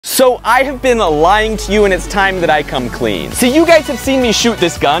So I have been lying to you, and it's time that I come clean. So you guys have seen me shoot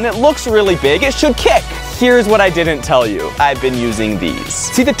this gun. It looks really big. It should kick. Here's what I didn't tell you. I've been using these.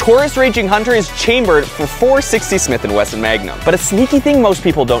 See, the Taurus Raging Hunter is chambered for 460 Smith & Wesson Magnum. But a sneaky thing most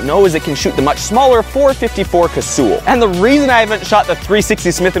people don't know is it can shoot the much smaller 454 Scheels. And the reason I haven't shot the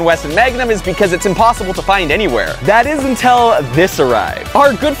 360 Smith & Wesson Magnum is because it's impossible to find anywhere. That is until this arrived.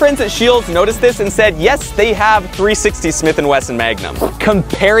 Our good friends at Scheels noticed this and said, yes, they have 360 Smith & Wesson Magnum.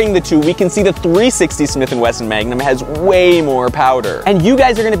 Comparing the two, we can see the 360 Smith & Wesson Magnum has way more powder. And you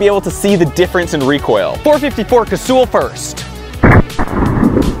guys are going to be able to see the difference in recoil. 454 Scheels first.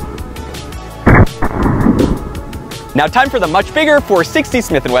 Now time for the much bigger 460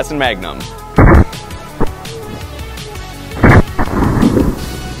 Smith & Wesson Magnum.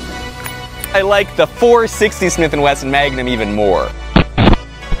 I like the 460 Smith & Wesson Magnum even more.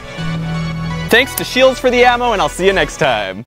 Thanks to Scheels for the ammo, and I'll see you next time.